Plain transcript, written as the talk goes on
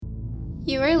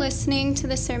You are listening to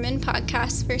the Sermon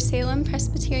Podcast for Salem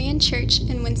Presbyterian Church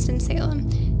in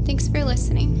Winston-Salem. Thanks for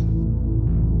listening.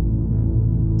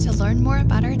 To learn more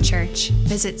about our church,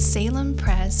 visit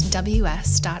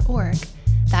salempresws.org.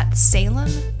 That's Salem,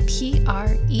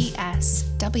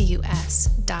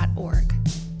 PRESWS.org.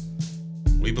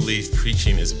 We believe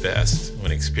preaching is best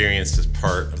when experienced as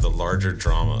part of the larger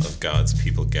drama of God's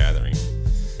people gathering.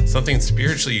 Something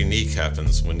spiritually unique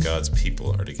happens when God's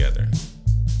people are together.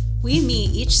 We meet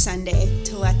each Sunday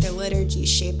to let the liturgy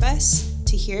shape us,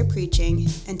 to hear preaching,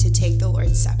 and to take the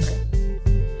Lord's Supper.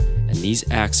 And these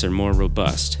acts are more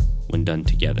robust when done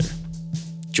together.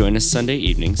 Join us Sunday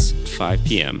evenings at 5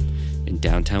 p.m. in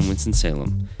downtown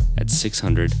Winston-Salem at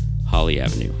 600 Holly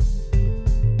Avenue.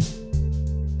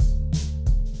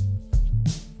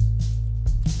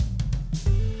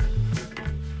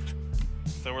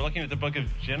 So we're looking at the book of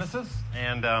Genesis,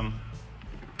 and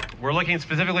we're looking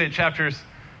specifically at chapters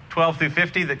 12 through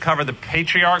 50 that cover the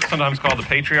patriarchs, sometimes called the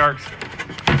patriarchs.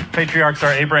 Patriarchs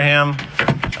are Abraham,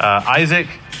 Isaac,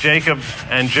 Jacob,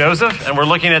 and Joseph. And we're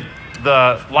looking at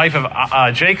the life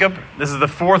of Jacob. This is the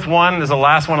fourth one. This is the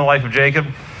last one in the life of Jacob.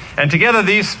 And together,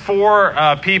 these four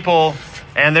people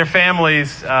and their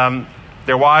families,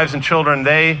 their wives and children,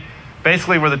 they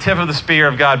basically were the tip of the spear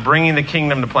of God bringing the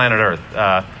kingdom to planet Earth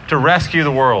to rescue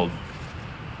the world.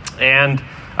 And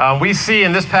we see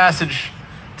in this passage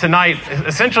tonight,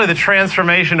 essentially the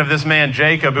transformation of this man,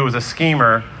 Jacob, who was a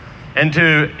schemer,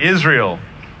 into Israel,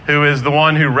 who is the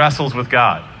one who wrestles with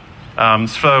God.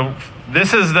 So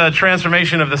this is the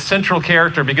transformation of the central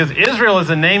character, because Israel is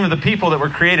the name of the people that were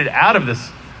created out of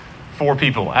this four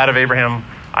people, out of Abraham,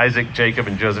 Isaac, Jacob,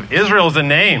 and Joseph. Israel is the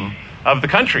name of the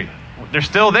country. They're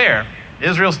still there.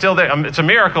 Israel's still there. It's a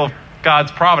miracle of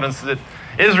God's providence that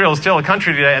Israel is still a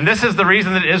country today. And this is the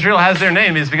reason that Israel has their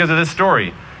name, is because of this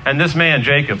story. And this man,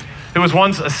 Jacob, who was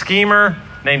once a schemer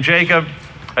named Jacob,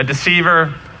 a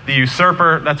deceiver, the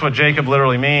usurper, that's what Jacob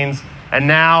literally means. And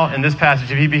now, in this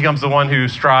passage, he becomes the one who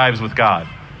strives with God,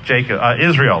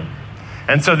 Israel.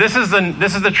 And so this is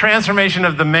the transformation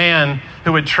of the man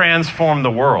who would transform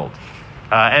the world.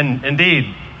 And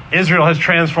indeed, Israel has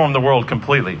transformed the world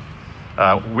completely.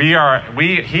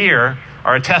 We here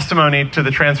are a testimony to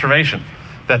the transformation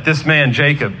that this man,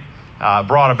 Jacob,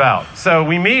 brought about. So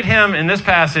we meet him in this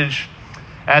passage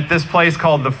at this place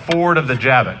called the Ford of the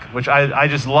Jabbok, which I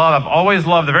just love. I've always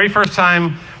loved. The very first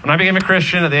time when I became a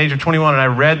Christian at the age of 21 and I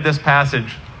read this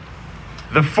passage,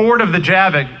 the Ford of the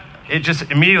Jabbok, it just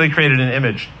immediately created an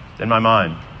image in my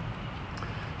mind.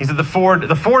 He said the ford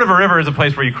of a river is a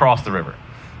place where you cross the river.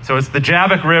 So it's the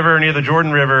Jabbok River near the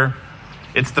Jordan River.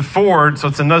 It's the ford, so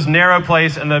it's in this narrow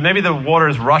place, and maybe the water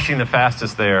is rushing the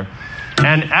fastest there.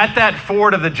 And at that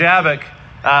ford of the Jabbok,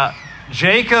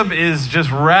 Jacob is just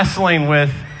wrestling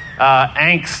with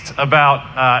angst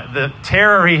about the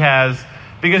terror he has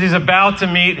because he's about to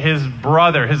meet his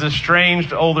brother, his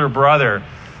estranged older brother.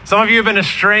 Some of you have been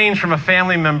estranged from a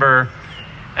family member,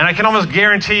 and I can almost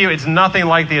guarantee you it's nothing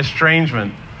like the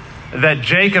estrangement that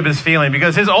Jacob is feeling,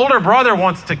 because his older brother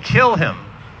wants to kill him.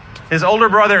 His older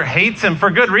brother hates him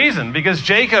for good reason, because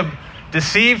Jacob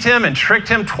deceived him and tricked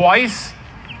him twice,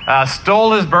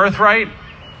 stole his birthright.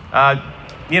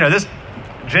 This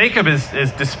Jacob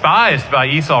is despised by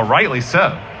Esau, rightly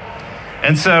so.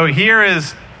 And so here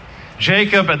is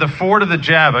Jacob at the ford of the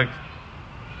Jabbok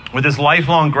with this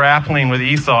lifelong grappling with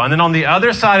Esau. And then on the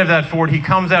other side of that ford, he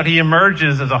comes out, he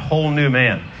emerges as a whole new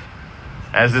man,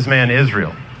 as this man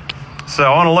Israel. So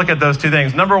I want to look at those two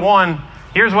things. Number one,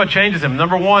 here's what changes him.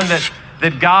 Number one,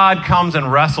 that God comes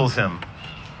and wrestles him.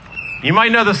 You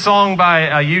might know the song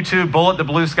by U2, Bullet the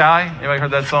Blue Sky. Anybody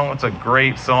heard that song? It's a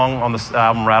great song on the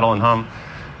album Rattle and Hum.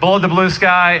 Bullet the Blue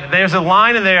Sky. There's a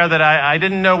line in there that I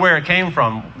didn't know where it came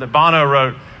from, that Bono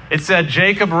wrote. It said,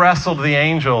 Jacob wrestled the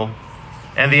angel,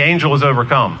 and the angel was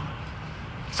overcome.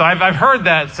 So I've heard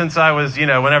that since I was,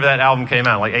 whenever that album came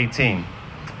out, like 18.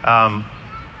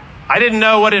 I didn't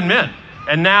know what it meant.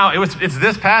 And now it's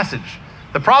this passage.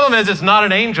 The problem is it's not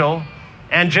an angel,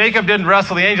 and Jacob didn't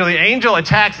wrestle the angel. The angel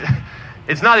attacks.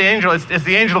 It's not the angel, it's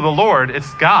the angel of the Lord.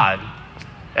 It's God.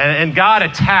 And God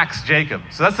attacks Jacob.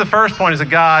 So that's the first point, is that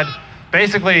God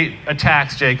basically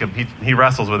attacks Jacob. He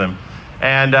wrestles with him.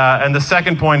 And the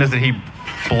second point is that he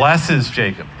blesses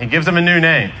Jacob. He gives him a new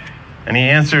name, and he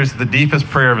answers the deepest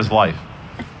prayer of his life.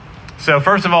 So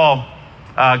first of all,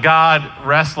 God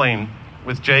wrestling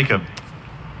with Jacob.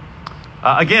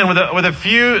 Again, with a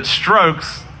few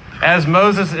strokes, as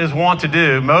Moses is wont to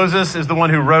do. Moses is the one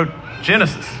who wrote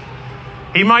Genesis.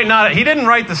 He didn't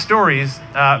write the stories,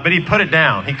 but he put it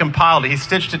down. He compiled it. He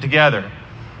stitched it together.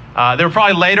 There were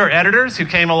probably later editors who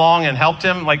came along and helped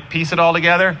him piece it all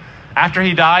together. after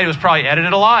he died, it was probably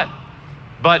edited a lot.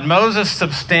 But Moses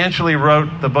substantially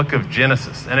wrote the book of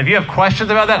Genesis. And if you have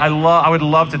questions about that, I would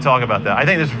love to talk about that. I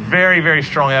think there's very, very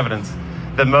strong evidence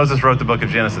that Moses wrote the book of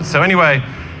Genesis. So anyway,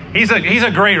 he's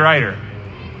a great writer.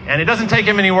 And it doesn't take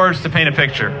him many words to paint a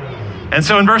picture. And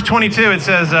so in verse 22, it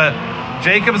says,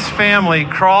 Jacob's family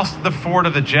crossed the ford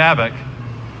of the Jabbok.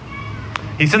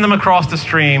 He sent them across the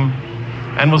stream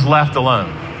and was left alone.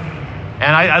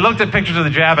 And I looked at pictures of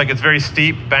the Jabbok. It's very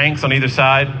steep banks on either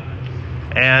side.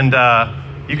 And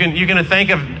you can think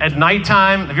of at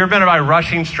nighttime. Have you ever been by a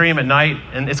rushing stream at night?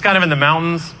 And it's kind of in the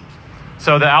mountains.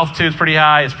 So the altitude's pretty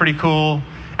high. It's pretty cool.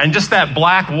 And just that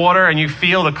black water, and you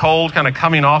feel the cold kind of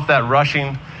coming off that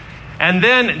rushing. And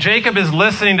then Jacob is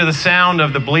listening to the sound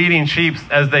of the bleating sheep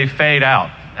as they fade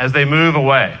out, as they move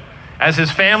away, as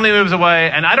his family moves away.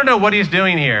 And I don't know what he's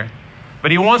doing here, but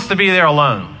he wants to be there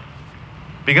alone.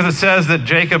 Because it says that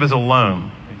Jacob is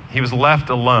alone. He was left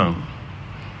alone.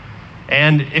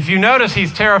 And if you notice,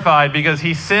 he's terrified because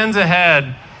he sends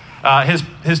ahead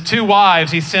his two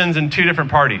wives. He sends in two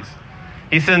different parties.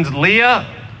 He sends Leah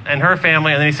and her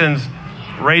family, and then he sends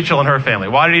Rachel and her family.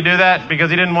 Why did he do that? Because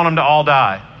he didn't want them to all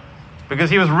die. Because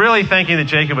he was really thinking that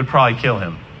Jacob would probably kill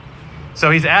him.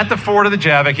 So he's at the ford of the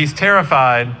Jabbok. He's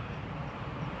terrified.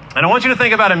 And I want you to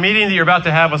think about a meeting that you're about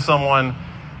to have with someone,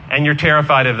 and you're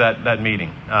terrified of that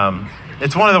meeting.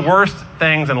 It's one of the worst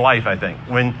things in life, I think,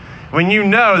 when you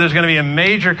know there's going to be a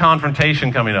major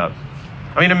confrontation coming up.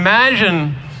 I mean,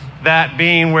 imagine that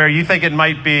being where you think it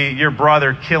might be your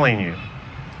brother killing you,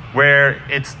 where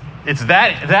it's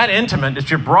that intimate, it's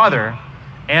your brother,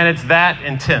 and it's that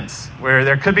intense, where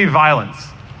there could be violence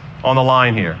on the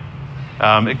line here.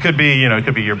 It could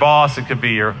be your boss, it could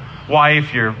be your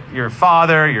wife, your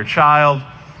father, your child,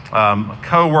 a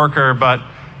co-worker, but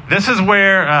this is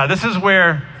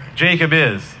where Jacob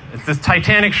is. It's this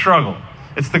titanic struggle.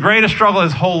 It's the greatest struggle of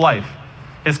his whole life,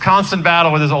 his constant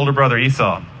battle with his older brother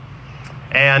Esau.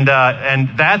 And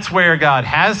that's where God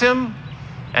has him,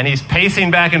 and he's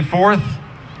pacing back and forth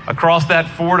across that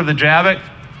ford of the Jabbok,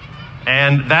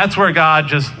 and that's where God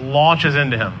just launches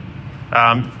into him.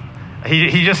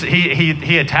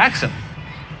 He attacks him.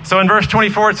 So in verse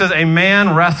 24 it says, a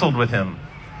man wrestled with him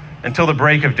until the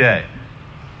break of day.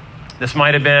 This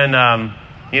might have been,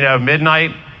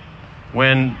 midnight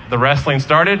when the wrestling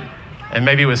started, and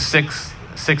maybe it was 6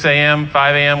 a.m.,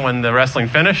 5 a.m. when the wrestling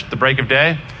finished, the break of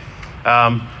day.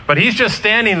 But he's just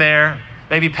standing there,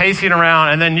 maybe pacing around,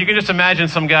 and then you can just imagine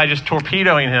some guy just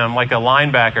torpedoing him like a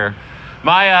linebacker.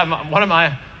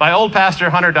 My old pastor,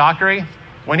 Hunter Dockery,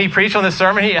 when he preached on this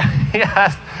sermon, he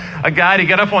asked a guy to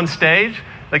get up on stage.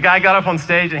 The guy got up on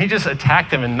stage, and he just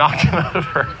attacked him and knocked him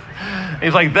over.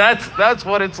 He's like, that's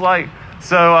what it's like.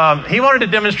 So he wanted to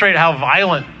demonstrate how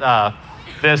violent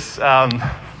this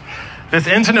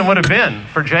incident would have been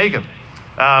for Jacob.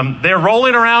 They're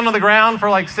rolling around on the ground for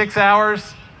like 6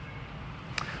 hours,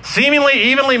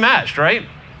 seemingly evenly matched, right?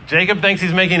 Jacob thinks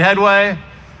he's making headway.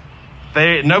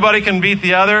 Nobody can beat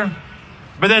the other.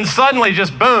 But then suddenly,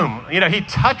 just boom, he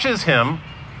touches him.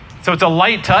 So it's a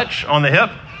light touch on the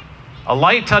hip,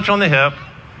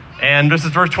 and this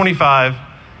is verse 25.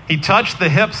 He touched the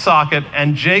hip socket,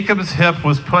 and Jacob's hip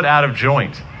was put out of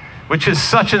joint, which is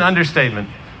such an understatement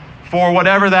for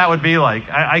whatever that would be like.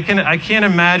 I can't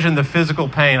imagine the physical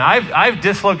pain. I've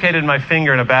dislocated my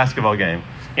finger in a basketball game.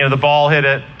 The ball hit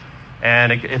it,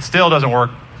 and it still doesn't work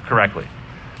correctly.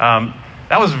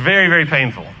 That was very, very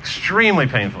painful, extremely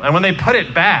painful. And when they put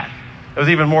it back, it was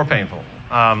even more painful.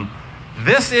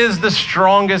 This is the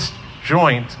strongest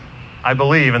joint, I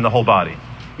believe, in the whole body,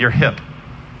 your hip.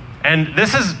 And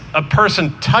this is a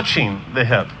person touching the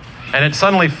hip, and it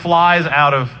suddenly flies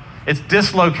out of, it's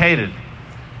dislocated.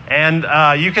 And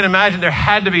you can imagine there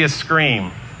had to be a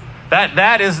scream.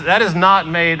 That is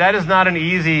not an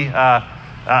easy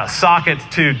socket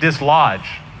to dislodge.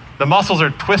 The muscles are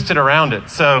twisted around it,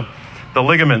 so the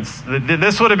ligaments.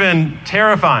 This would have been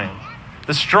terrifying.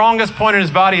 The strongest point in his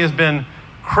body has been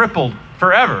crippled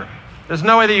forever. There's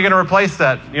no way that you're going to replace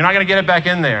that. You're not going to get it back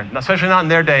in there, especially not in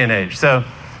their day and age. So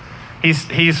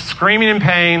he's screaming in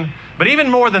pain. But even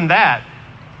more than that,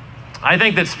 I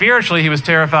think that spiritually he was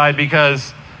terrified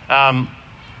because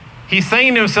he's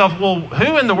saying to himself, well,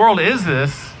 who in the world is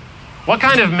this? What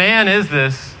kind of man is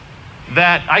this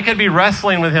that I could be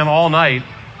wrestling with him all night,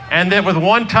 and that with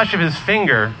one touch of his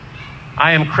finger,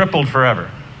 I am crippled forever?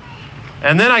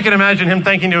 And then I can imagine him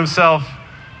thinking to himself,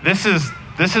 this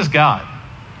is God.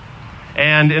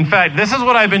 And in fact, this is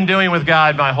what I've been doing with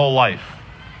God my whole life.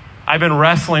 I've been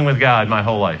wrestling with God my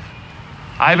whole life.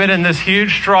 I've been in this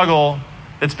huge struggle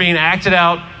that's being acted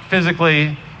out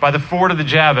physically by the ford of the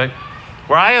Jabbok,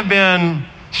 where I have been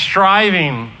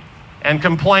striving and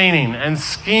complaining and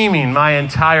scheming my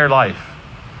entire life.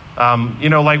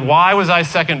 Like, why was I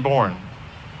second born?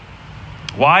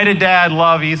 Why did Dad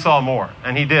love Esau more?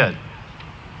 And he did.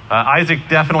 Isaac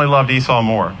definitely loved Esau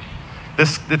more.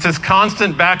 It's this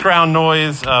constant background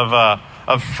noise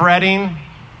of fretting.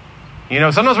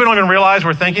 Sometimes we don't even realize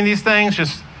we're thinking these things,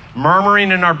 just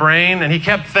murmuring in our brain. And he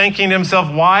kept thinking to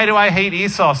himself, why do I hate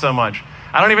Esau so much?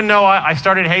 I don't even know. I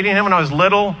started hating him when I was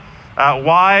little.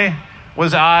 Why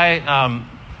was I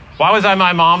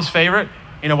my mom's favorite?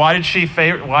 Why did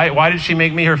she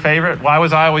make me her favorite? Why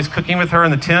was I always cooking with her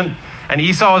in the tent? And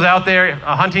Esau was out there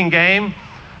hunting game.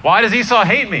 Why does Esau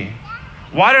hate me?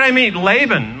 Why did I meet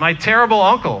Laban, my terrible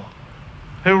uncle,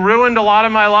 who ruined a lot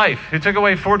of my life, who took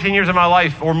away 14 years of my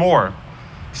life or more?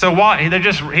 So why?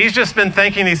 He's just been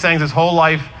thinking these things his whole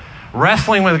life,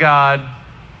 wrestling with God.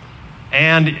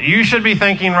 And you should be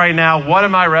thinking right now, what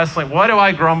am I wrestling? What do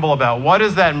I grumble about? What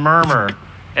is that murmur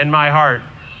in my heart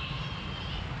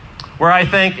where I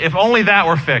think if only that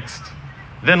were fixed,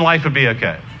 then life would be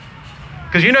okay?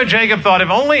 Because Jacob thought if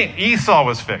only Esau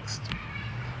was fixed,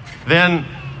 then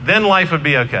life would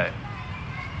be okay.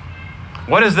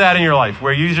 What is that in your life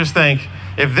where you just think,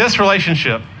 if this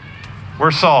relationship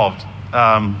were solved,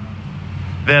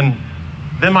 then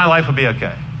my life would be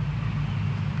okay?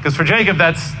 Because for Jacob,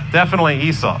 that's definitely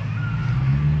Esau.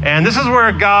 And this is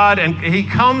where God, and he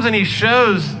comes and he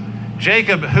shows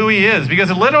Jacob who he is.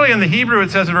 Because literally in the Hebrew,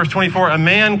 it says in verse 24, a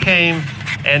man came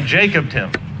and Jacobed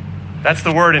him. That's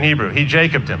the word in Hebrew. He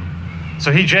Jacobed him.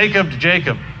 So he Jacobed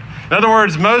Jacob. In other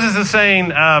words, Moses is saying,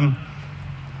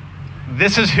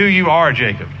 this is who you are,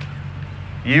 Jacob.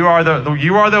 You are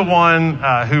the one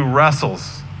who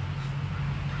wrestles.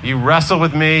 You wrestle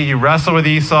with me. You wrestle with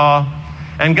Esau.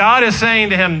 And God is saying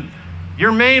to him,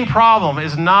 your main problem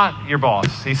is not your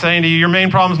boss. He's saying to you, your main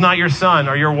problem is not your son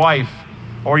or your wife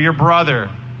or your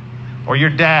brother or your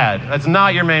dad. That's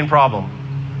not your main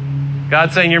problem.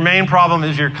 God's saying your main problem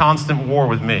is your constant war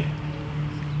with me.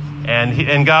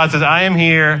 And God says, I am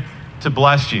here to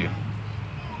bless you.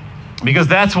 Because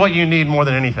that's what you need more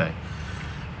than anything,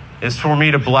 is for me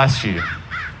to bless you.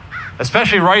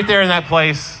 Especially right there in that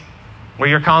place where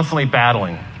you're constantly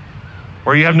battling,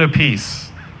 where you have no peace.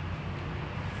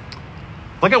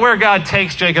 Look at where God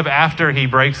takes Jacob after he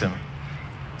breaks him.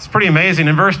 It's pretty amazing.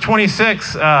 In verse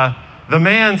 26, the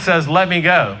man says, let me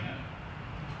go.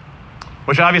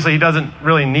 Which obviously he doesn't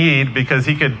really need because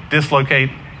he could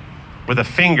dislocate with a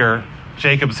finger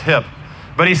Jacob's hip.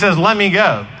 But he says, let me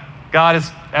go. God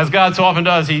is, as God so often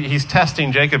does, he's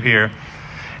testing Jacob here.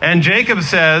 And Jacob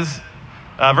says,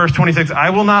 verse 26, I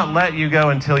will not let you go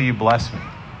until you bless me.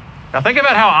 Now think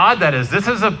about how odd that is. This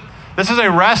is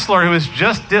a wrestler who has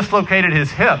just dislocated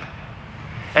his hip.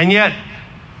 And yet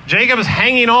Jacob is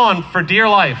hanging on for dear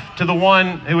life to the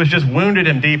one who has just wounded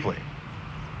him deeply.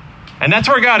 And that's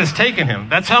where God has taken him.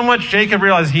 That's how much Jacob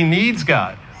realized he needs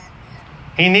God.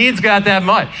 He needs God that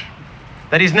much,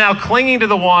 that he's now clinging to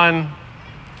the one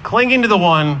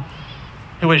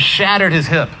who has shattered his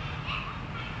hip.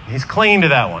 He's clinging to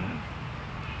that one.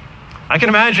 I can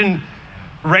imagine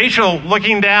Rachel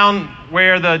looking down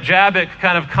where the Jabbok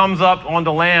kind of comes up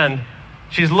onto land.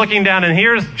 She's looking down and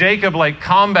here's Jacob like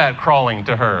combat crawling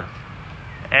to her.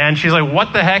 And she's like,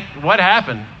 what the heck? What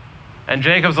happened? And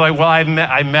Jacob's like, well,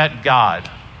 I met God.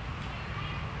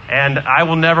 And I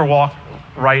will never walk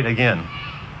right again.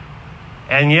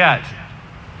 And yet,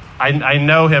 I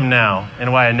know him now in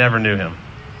a way I never knew him.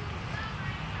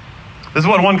 This is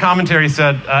what one commentary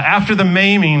said. After the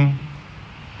maiming,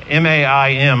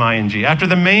 M-A-I-M-I-N-G, after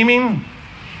the maiming,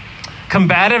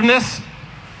 combativeness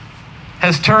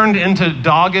has turned into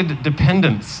dogged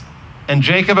dependence, and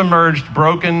Jacob emerged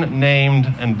broken,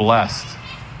 named, and blessed.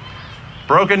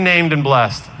 Broken, named, and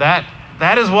blessed.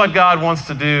 That is what God wants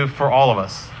to do for all of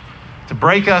us. To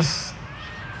break us,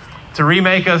 to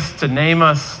remake us, to name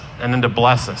us, and then to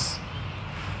bless us.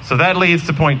 So that leads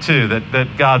to point 2,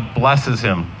 that God blesses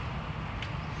him.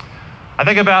 I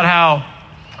think about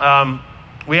how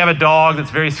we have a dog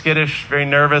that's very skittish, very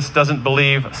nervous, doesn't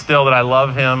believe still that I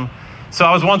love him. So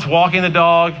I was once walking the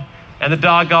dog, and the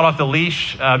dog got off the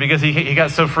leash because he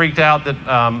got so freaked out that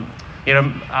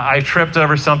I tripped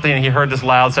over something and he heard this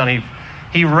loud sound.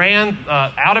 He ran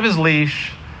out of his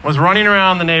leash, was running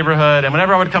around the neighborhood, and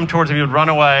whenever I would come towards him, he would run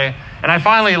away. And I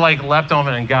finally leapt on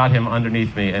him and got him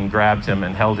underneath me and grabbed him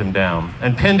and held him down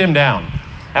and pinned him down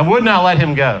and would not let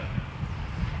him go.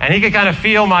 And he could kind of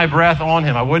feel my breath on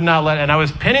him. I would not let, and I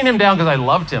was pinning him down because I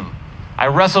loved him. I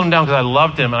wrestled him down because I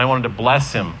loved him and I wanted to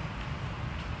bless him.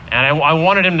 And I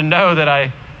wanted him to know that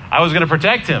I was going to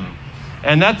protect him.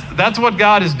 And that's what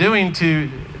God is doing to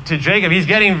to Jacob. He's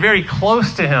getting very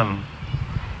close to him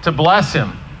to bless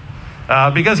him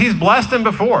because he's blessed him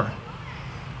before.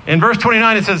 In verse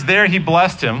 29, it says, there he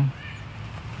blessed him,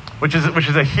 which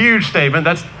is a huge statement.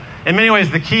 That's, in many ways,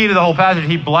 the key to the whole passage.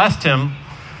 He blessed him.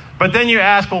 But then you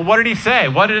ask, well, what did he say?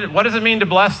 What does it mean to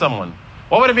bless someone?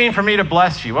 What would it mean for me to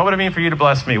bless you? What would it mean for you to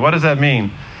bless me? What does that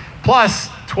mean? Plus,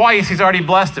 twice he's already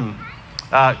blessed him.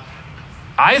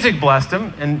 Isaac blessed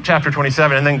him in chapter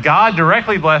 27, and then God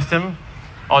directly blessed him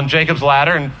on Jacob's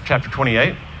ladder in chapter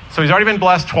 28. So he's already been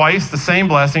blessed twice, the same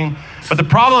blessing. But the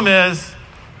problem is,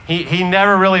 he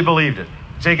never really believed it.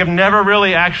 Jacob never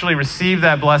really actually received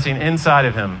that blessing inside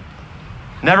of him.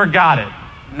 Never got it.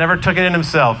 Never took it in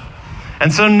himself.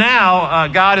 And so now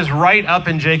God is right up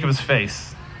in Jacob's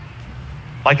face,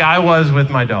 like I was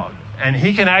with my dog. And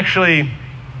he can actually,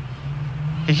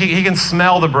 he can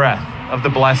smell the breath of the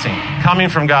blessing coming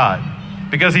from God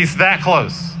because he's that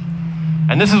close.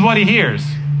 And this is what he hears.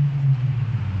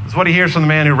 This is what he hears from the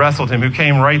man who wrestled him, who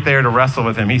came right there to wrestle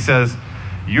with him. He says,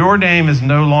 your name is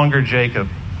no longer Jacob,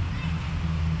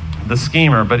 the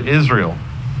schemer, but Israel.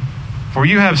 For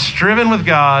you have striven with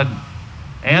God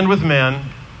and with men.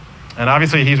 And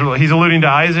obviously he's alluding to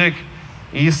Isaac,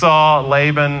 Esau,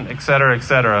 Laban, etc.,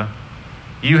 etc.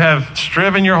 You have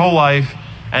striven your whole life,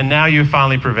 and now you've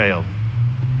finally prevailed.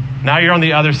 Now you're on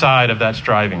the other side of that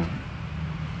striving.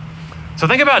 So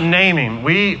think about naming.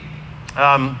 We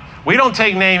don't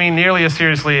take naming nearly as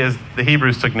seriously as the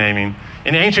Hebrews took naming.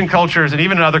 In ancient cultures, and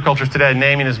even in other cultures today,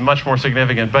 naming is much more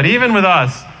significant. But even with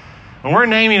us, when we're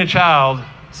naming a child,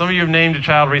 some of you have named a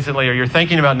child recently, or you're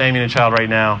thinking about naming a child right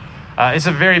now, it's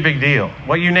a very big deal.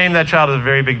 What you name that child is a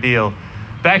very big deal.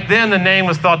 Back then, the name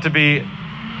was thought to be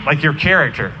like your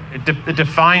character. It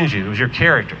defines you. It was your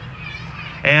character.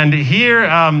 And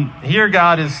here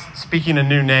God is speaking a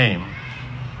new name.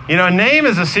 You know, a name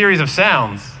is a series of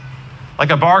sounds, like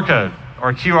a barcode or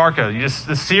a QR code. You just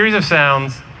a series of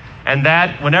sounds, and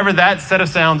that whenever that set of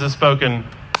sounds is spoken,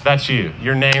 that's you.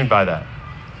 You're named by that.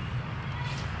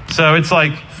 So it's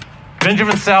like,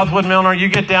 Benjamin Southwood Milner, you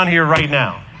get down here right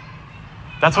now.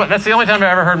 That's the only time I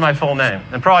ever heard my full name,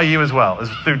 and probably you as well, is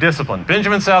through discipline.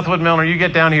 Benjamin Southwood Milner, you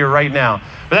get down here right now.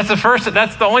 But that's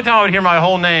the only time I would hear my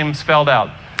whole name spelled out.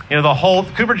 You know, the whole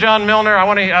Cooper John Milner, I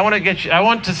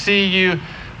want to see you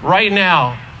right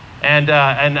now, and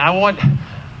I want,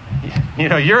 you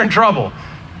know, you're in trouble.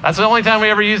 That's the only time we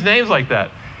ever use names like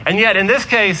that. And yet, in this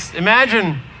case,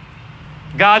 imagine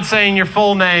God saying your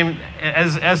full name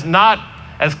as not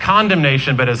as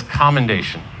condemnation, but as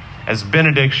commendation, as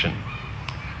benediction.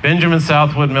 Benjamin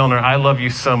Southwood Milner, I love you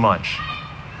so much.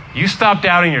 You stop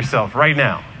doubting yourself right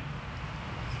now.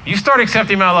 You start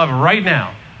accepting my love right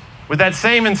now with that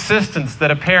same insistence that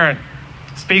a parent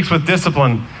speaks with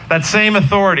discipline, that same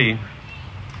authority.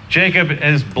 Jacob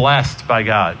is blessed by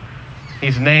God.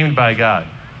 He's named by God.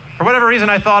 For whatever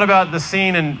reason, I thought about the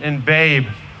scene in Babe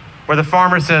where the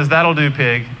farmer says, that'll do,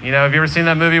 pig. You know, have you ever seen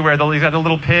that movie where he's got the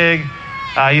little pig?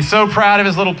 He's so proud of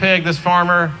his little pig, this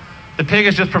farmer. The pig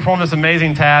has just performed this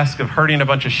amazing task of herding a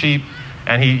bunch of sheep.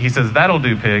 And he says, that'll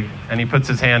do, pig. And he puts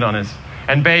his hand on his,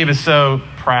 and Babe is so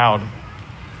proud.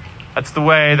 That's the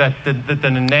way that the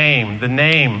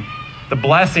name, the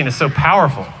blessing is so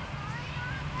powerful.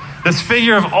 This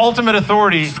figure of ultimate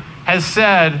authority has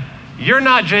said, you're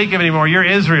not Jacob anymore, you're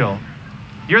Israel.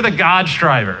 You're the God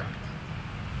striver.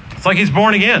 It's like he's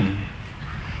born again.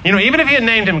 You know, even if he had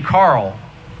named him Carl,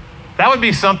 that would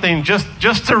be something,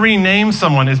 just to rename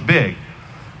someone is big.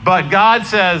 But God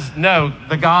says, no,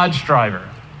 the God striver.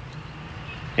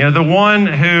 You know, the one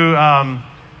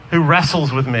who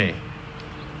wrestles with me.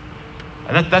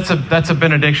 And that's a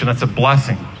benediction, that's a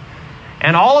blessing.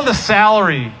 And all of the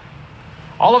salary,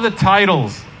 all of the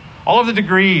titles, all of the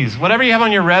degrees, whatever you have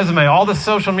on your resume, all the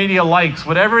social media likes,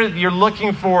 whatever you're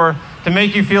looking for to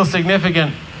make you feel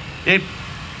significant, it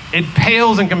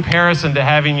pales in comparison to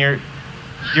having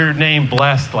your name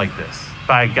blessed like this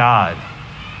by God,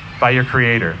 by your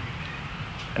Creator.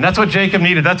 And that's what Jacob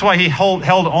needed. That's why he held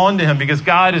on to him, because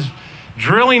God is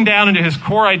drilling down into his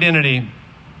core identity,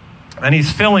 and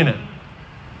he's filling it.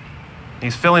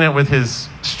 He's filling it with his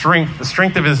strength, the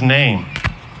strength of his name.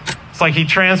 It's like he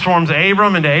transforms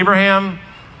Abram into Abraham.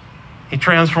 He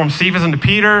transforms Cephas into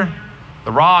Peter,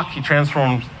 the rock. He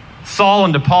transforms Saul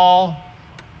into Paul.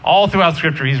 All throughout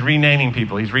Scripture, he's renaming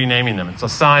people. He's renaming them. It's a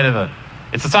sign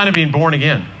of being born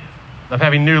again, of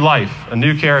having new life, a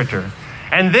new character.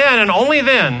 And then, and only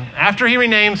then, after he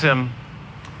renames him,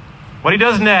 what he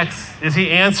does next is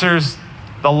he answers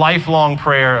the lifelong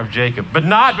prayer of Jacob. But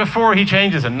not before he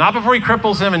changes him, not before he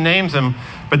cripples him and names him,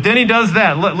 but then he does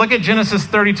that. Look at Genesis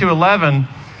 32:11.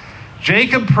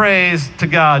 Jacob prays to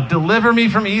God, deliver me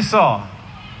from Esau.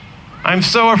 I'm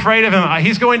so afraid of him.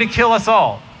 He's going to kill us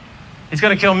all. He's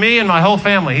going to kill me and my whole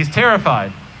family. He's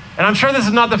terrified. And I'm sure this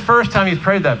is not the first time he's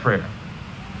prayed that prayer.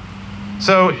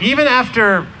 So even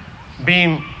after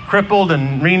being crippled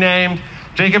and renamed,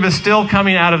 Jacob is still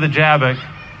coming out of the Jabbok,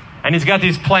 and he's got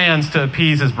these plans to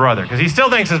appease his brother because he still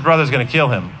thinks his brother's going to kill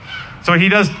him. So he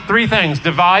does three things: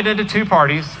 divide into two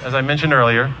parties, as I mentioned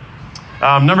earlier.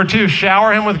 Number two,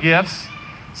 shower him with gifts.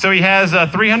 So he has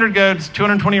 300 goats,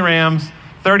 220 rams,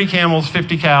 30 camels,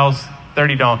 50 cows,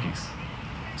 30 donkeys.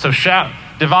 So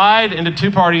divide into two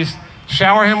parties,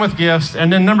 shower him with gifts.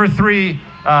 And then number three,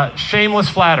 shameless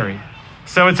flattery.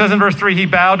 So it says in verse 3, he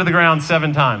bowed to the ground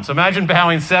 7 times. So imagine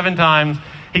bowing 7 times.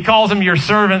 He calls him your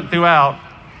servant throughout.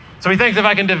 So he thinks if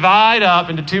I can divide up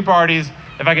into two parties,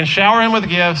 if I can shower him with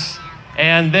gifts,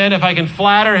 and then if I can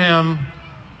flatter him,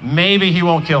 maybe he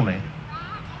won't kill me.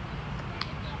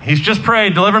 He's just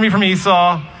prayed, deliver me from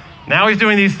Esau. Now he's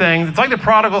doing these things. It's like the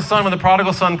prodigal son when the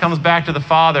prodigal son comes back to the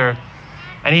father,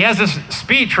 and he has this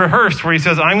speech rehearsed where he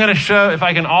says, I'm going to show, if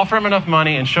I can offer him enough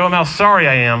money and show him how sorry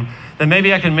I am, then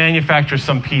maybe I can manufacture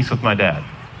some peace with my dad.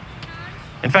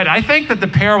 In fact, I think that the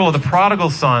parable of the prodigal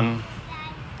son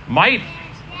might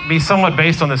be somewhat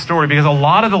based on this story because a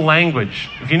lot of the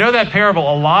language, if you know that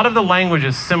parable, a lot of the language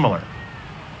is similar.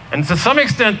 And to some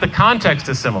extent, the context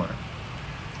is similar.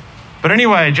 But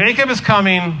anyway, Jacob is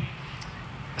coming,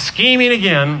 scheming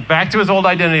again, back to his old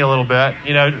identity a little bit,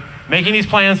 making these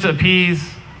plans to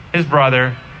appease his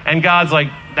brother. And God's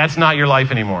like, that's not your life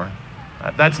anymore.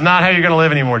 That's not how you're going to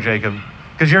live anymore, Jacob,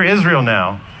 because you're Israel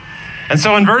now. And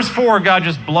so in verse 4, God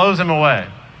just blows him away.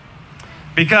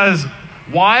 Because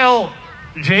while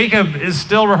Jacob is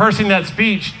still rehearsing that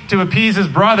speech to appease his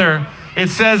brother, it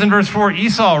says in verse 4,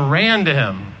 Esau ran to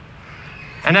him.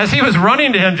 And as he was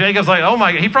running to him, Jacob's like, oh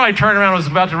my God, he probably turned around and was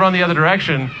about to run the other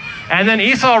direction. And then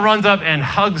Esau runs up and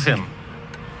hugs him.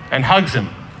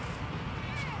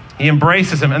 He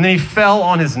embraces him, and then he fell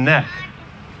on his neck.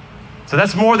 So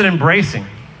that's more than embracing.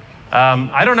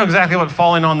 I don't know exactly what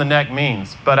falling on the neck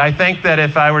means, but I think that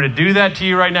if I were to do that to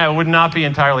you right now, it would not be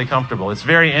entirely comfortable. It's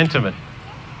very intimate.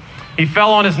 He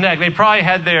fell on his neck. They probably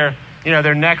had their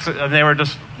necks, and they were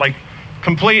just like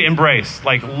complete embrace,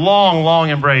 like long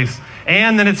embrace.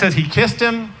 And then it says he kissed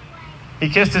him, he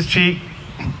kissed his cheek,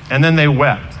 and then they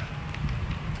wept.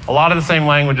 A lot of the same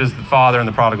language as the father in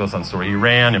the prodigal son story. He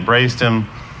ran, embraced him,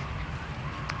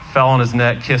 fell on his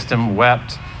neck, kissed him,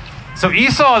 wept. So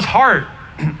Esau's heart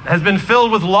has been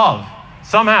filled with love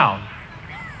somehow.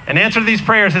 In answer to these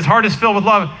prayers, his heart is filled with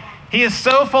love. He is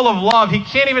so full of love, he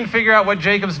can't even figure out what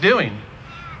Jacob's doing.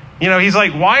 He's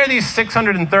like, why are these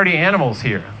 630 animals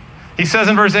here? He says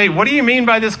in verse 8, what do you mean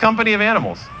by this company of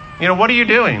animals? What are you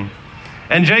doing?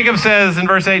 And Jacob says in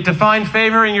verse 8, to find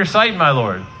favor in your sight, my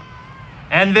Lord.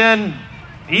 And then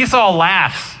Esau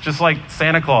laughs, just like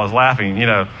Santa Claus laughing,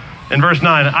 in verse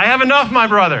 9, I have enough, my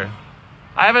brother.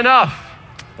 I have enough.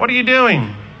 What are you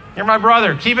doing? You're my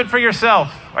brother. Keep it for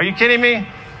yourself. Are you kidding me?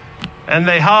 And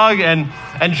they hug, and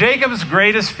Jacob's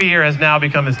greatest fear has now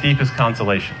become his deepest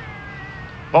consolation.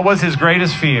 What was his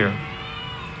greatest fear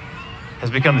has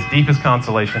become his deepest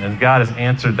consolation, and God has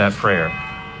answered that prayer.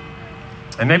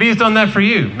 And maybe he's done that for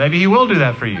you. Maybe he will do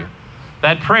that for you.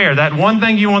 That prayer, that one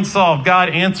thing you want solved, God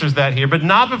answers that here, but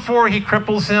not before he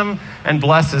cripples him and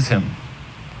blesses him.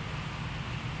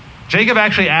 Jacob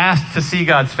actually asked to see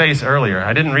God's face earlier.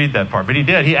 I didn't read that part, but he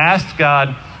did. He asked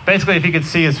God basically if he could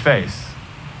see his face.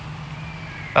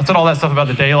 That's what all that stuff about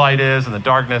the daylight is and the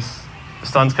darkness, the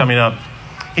sun's coming up.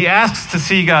 He asks to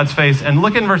see God's face, and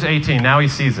look in verse 18. Now he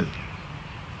sees it.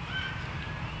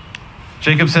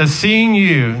 Jacob says, seeing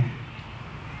you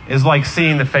is like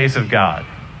seeing the face of God,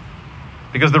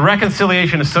 because the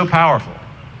reconciliation is so powerful.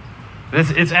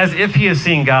 It's as if he is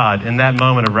seeing God in that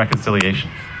moment of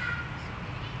reconciliation.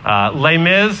 Les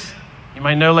Mis, you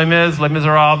might know Les Mis, Les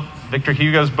Miserables, Victor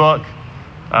Hugo's book.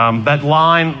 That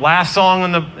line, last song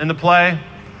in the play,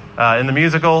 in the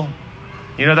musical,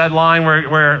 that line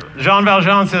where Jean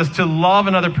Valjean says, to love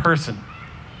another person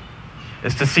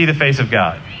is to see the face of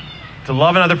God. To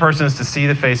love another person is to see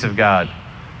the face of God.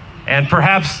 And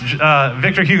perhaps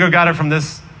Victor Hugo got it from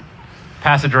this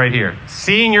passage right here.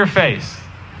 Seeing your face,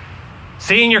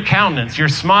 seeing your countenance, your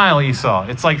smile, Esau.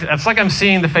 It's like I'm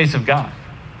seeing the face of God.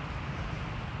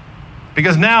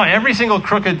 Because now every single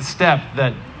crooked step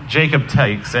that Jacob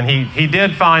takes, and he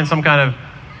did find some kind of,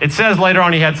 it says later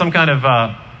on he had some kind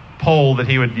of pole that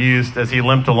he would use as he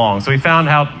limped along. So he found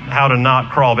how to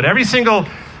not crawl. But every single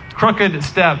crooked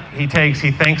step he takes,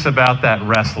 he thinks about that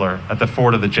wrestler at the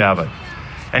ford of the Jabbok.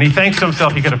 And he thinks to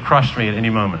himself, he could have crushed me at any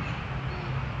moment.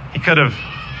 He could have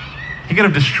He could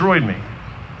have destroyed me.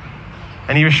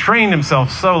 And he restrained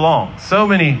himself so long, so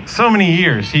many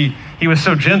years. He was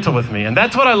so gentle with me. And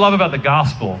that's what I love about the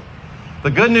gospel.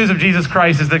 The good news of Jesus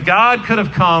Christ is that God could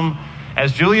have come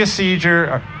as Julius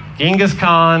Caesar, or Genghis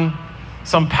Khan,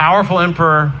 some powerful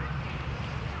emperor.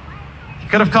 He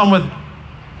could have come with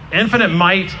infinite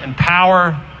might and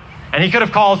power, and he could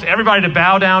have caused everybody to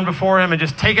bow down before him and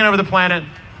just taken over the planet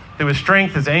through his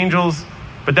strength, his angels,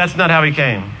 but that's not how he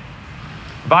came.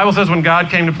 The Bible says when God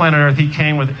came to planet Earth, he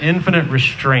came with infinite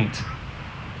restraint.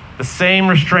 The same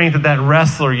restraint that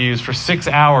wrestler used for 6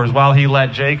 hours while he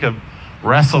let Jacob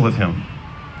wrestle with him.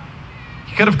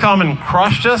 He could have come and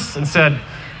crushed us and said,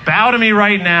 bow to me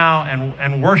right now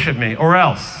and worship me, or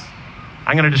else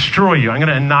I'm going to destroy you. I'm going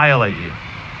to annihilate you.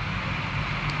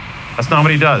 That's not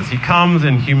what he does. He comes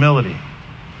in humility.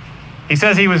 He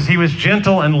says he was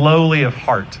gentle and lowly of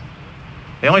heart.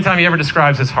 The only time he ever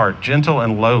describes his heart, gentle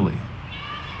and lowly.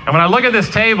 And when I look at this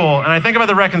table and I think about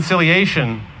the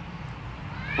reconciliation,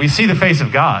 we see the face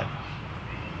of God.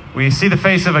 We see the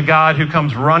face of a God who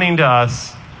comes running to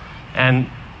us and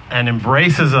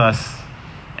embraces us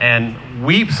and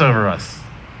weeps over us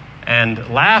and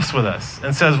laughs with us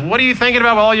and says, what are you thinking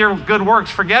about all your good works?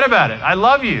 Forget about it. I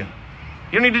love you.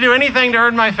 You don't need to do anything to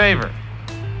earn my favor.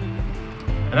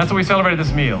 And that's what we celebrated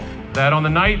this meal, that on the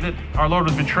night that our Lord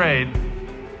was betrayed,